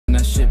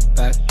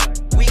back.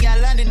 We got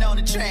London on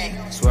the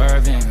track.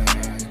 Swerving.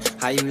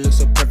 How you look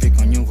so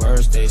perfect on your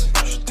worst days.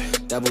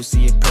 Double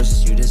C it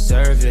purchase, you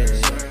deserve it.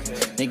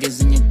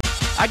 Niggas in your...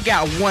 I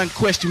got one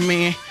question,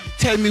 man.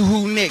 Tell me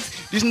who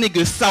next. This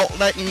nigga salt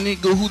like a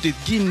nigga who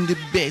just getting the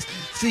best.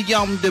 See,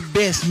 I'm the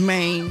best,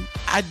 man.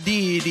 I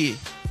did it.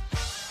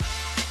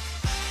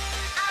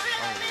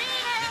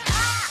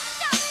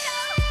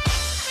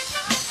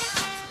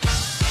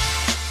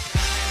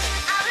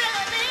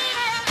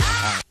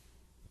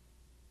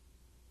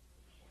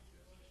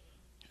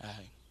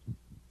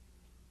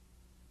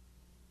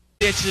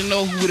 Let you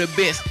know who the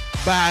best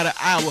by the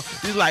hour.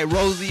 This like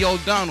Rosie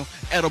O'Donnell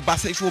at a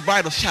bisexual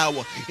bridal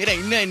shower. It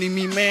ain't nothing to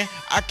me, man.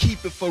 I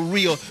keep it for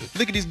real.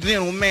 Look at this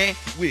dental, man,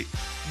 with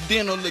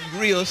dental the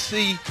grill.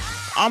 See,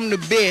 I'm the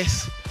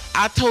best.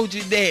 I told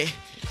you that.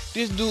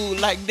 This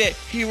dude like that,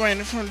 he ran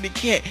in front of the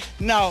cat.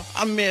 Now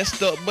I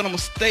messed up, but I'ma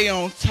stay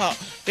on top.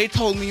 They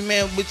told me,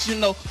 man, but you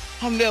know,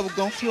 I'm never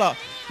gonna flop.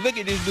 Look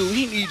at this dude,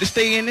 he need to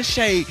stay in the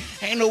shade.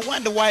 Ain't no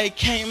wonder why he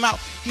came out.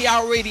 He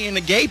already in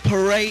the gay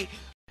parade.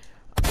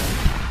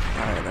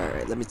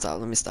 Alright, let me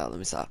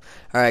stop.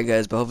 Alright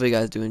guys, but hopefully you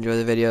guys do enjoy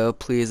the video.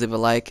 Please leave a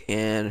like,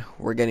 and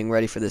we're getting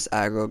ready for this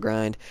aggro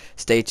grind.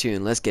 Stay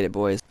tuned, let's get it,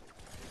 boys.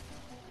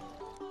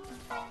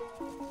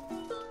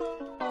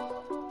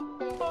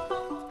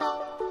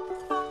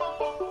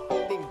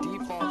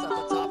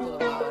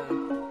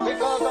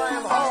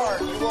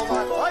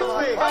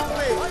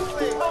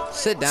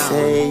 Sit down.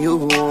 Say you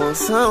want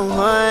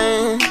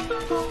someone.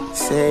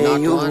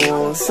 Say you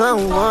want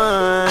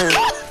someone.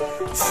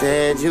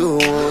 Said you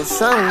want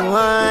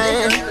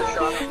someone.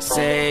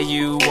 Say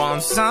you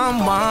want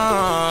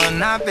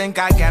someone. I think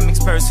I got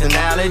mixed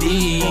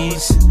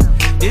personalities.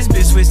 This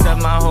bitch switched up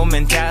my whole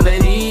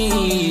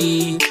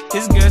mentality.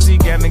 This girl, she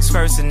got mixed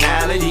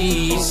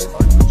personalities.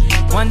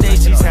 One day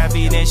she's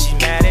happy, then she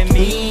mad at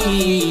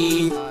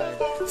me.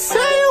 Say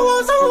you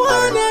want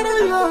someone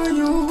that'll love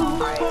you,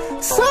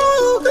 someone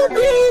who can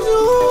please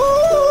you,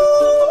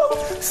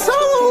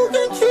 someone who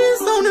can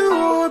kiss on and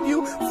rob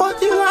you.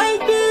 Fuck you like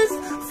this,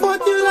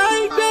 fuck you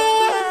like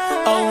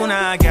that. Oh,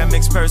 now I got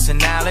mixed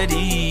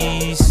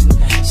personalities.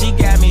 She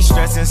got me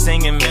stressing,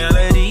 singing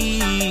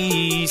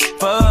melodies.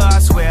 For her, I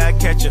swear I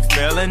catch a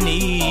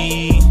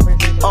felony.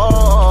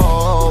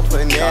 Oh,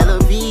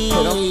 Penelope.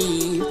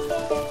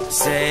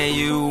 Say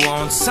you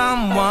want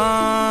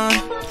someone.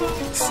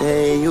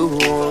 Say you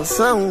want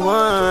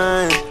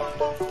someone.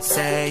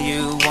 Say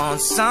you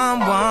want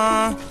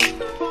someone.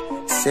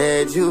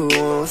 Said you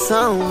want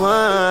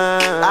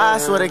someone. I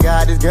swear to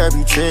God, this girl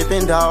be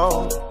tripping,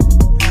 dawg.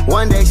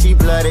 One day she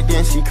blooded,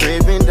 then she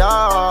crippin',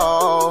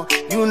 dawg.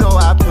 You know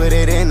I put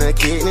it in her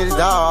kidneys,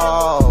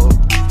 dawg.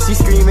 She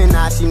screaming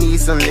now she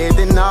needs some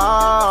living,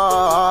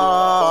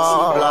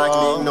 dawg. She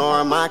blocking,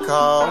 ignoring my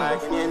call.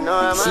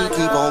 She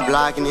keep on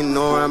blocking,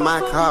 ignoring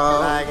my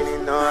call.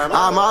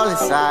 I'm all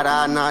inside,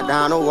 I knock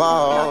down the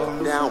wall.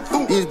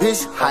 This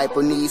bitch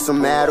hyper needs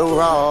some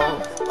Adderall.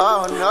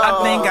 Oh no.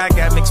 I think I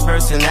got mixed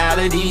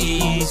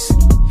personalities.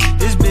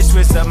 This bitch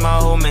switched up my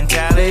whole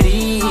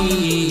mentality.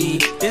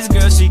 This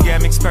girl, she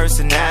got mixed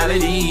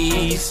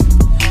personalities.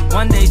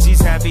 One day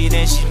she's happy,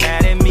 then she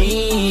mad at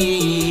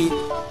me.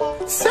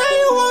 Say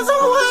you want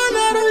someone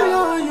that'll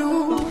love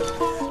you,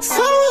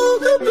 someone who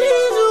can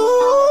please you,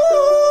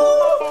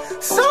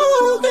 someone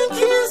who can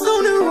kiss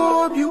on and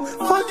rob you.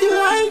 Fuck you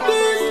like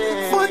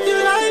this, fuck you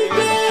like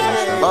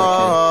that.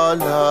 Oh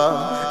Lord,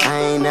 I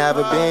ain't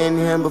never been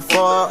here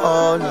before.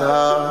 Oh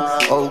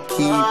Lord, oh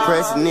keep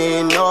pressing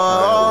it.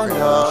 Oh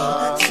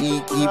Lord,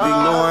 she keep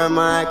ignoring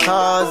my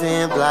calls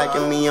and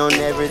blocking me on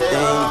everything,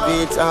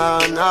 bitch. Oh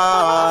no,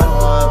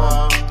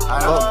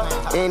 oh,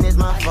 and it's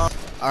my fault.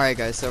 Alright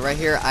guys, so right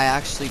here I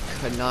actually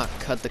could not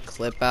cut the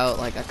clip out.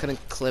 Like I couldn't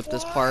clip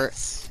this part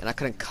and I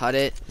couldn't cut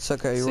it. It's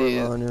okay, you See,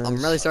 were on yours.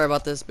 I'm really sorry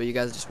about this, but you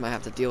guys just might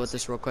have to deal with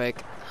this real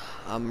quick.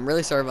 I'm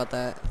really sorry about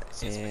that.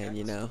 And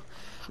you know,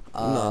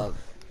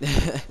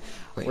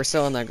 we're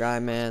still on that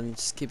grind, man.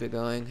 Just keep it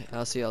going.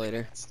 I'll see y'all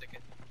later.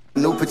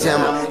 New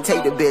pajama,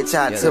 take the bitch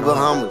out to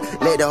Bahamas.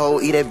 Let the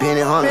hoe eat that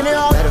Benny Hunter.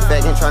 Matter of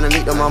fact, I'm tryna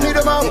meet the mama. Pick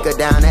her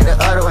down at the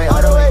other way.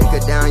 Pick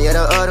her down, yeah, the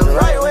other way.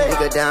 Pick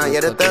her down, yeah,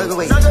 the third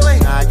way.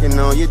 Knocking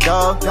on your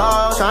door,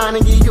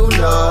 tryna give you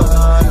love.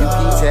 You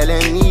keep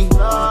telling me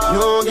you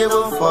don't give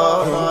a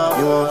fuck.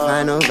 You won't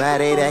find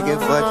nobody that can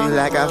fuck you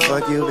like I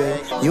fuck you, babe.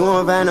 You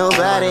won't find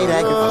nobody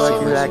that can fuck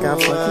you like I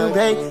fuck you,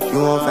 babe.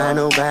 You won't find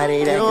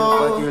nobody that can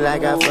fuck you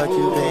like I fuck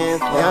you, babe.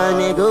 Young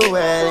nigga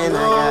well, and I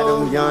got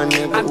them young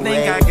nigga I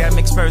think I got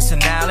mixed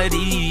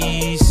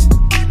personalities.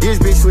 This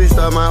bitch switched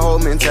up my whole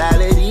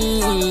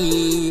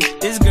mentality.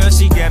 This girl,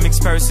 she got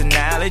mixed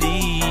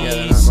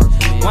personalities.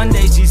 One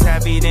day she's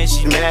happy, then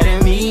she mad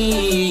at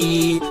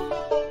me.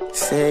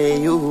 Say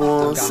you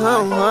want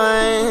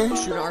someone.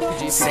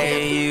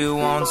 Say you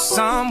want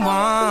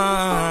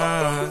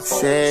someone.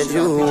 Said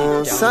you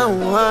want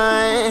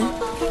someone.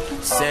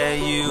 Say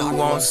you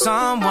want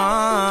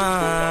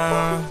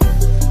someone.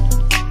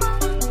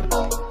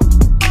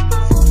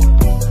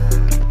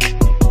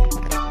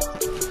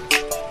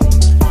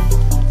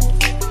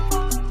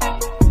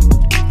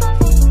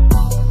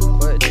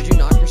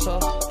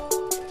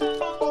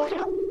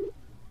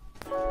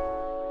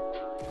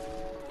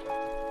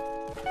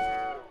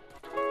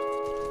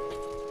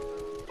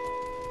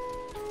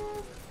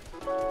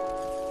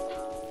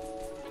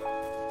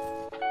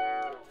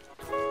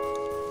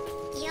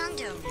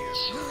 No.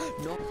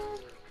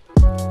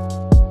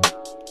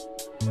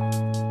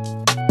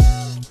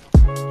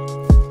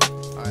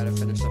 Alright, I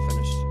finished.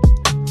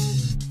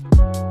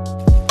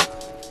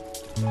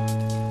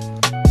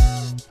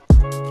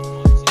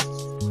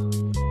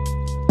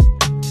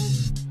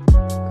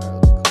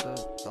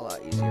 It's a lot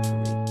easier for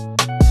me.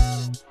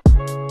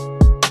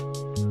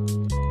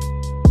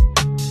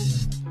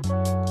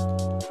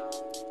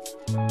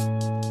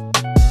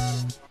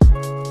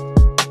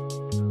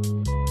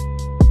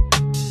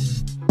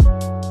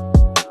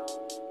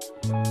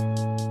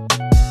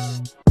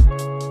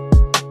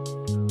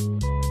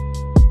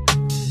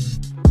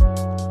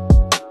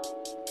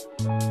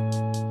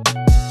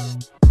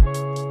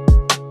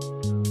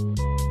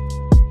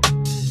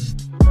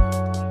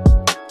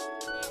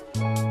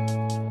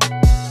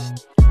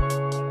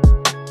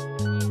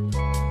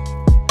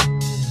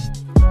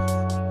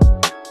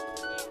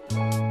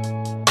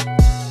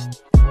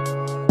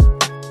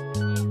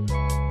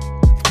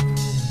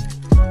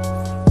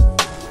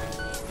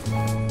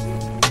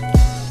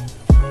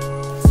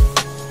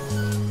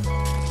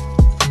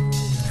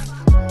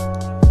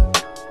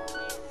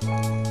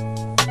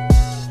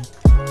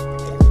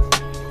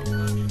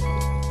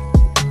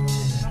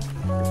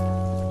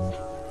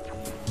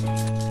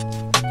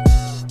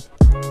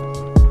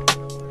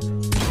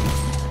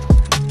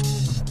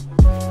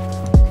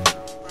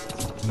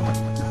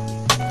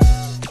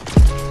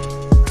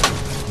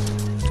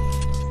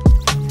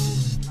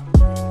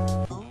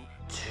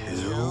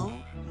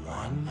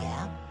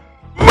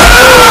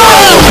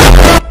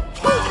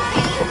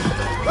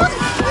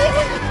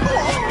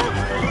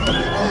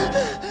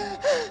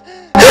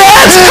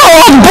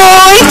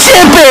 Boy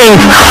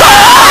tipping!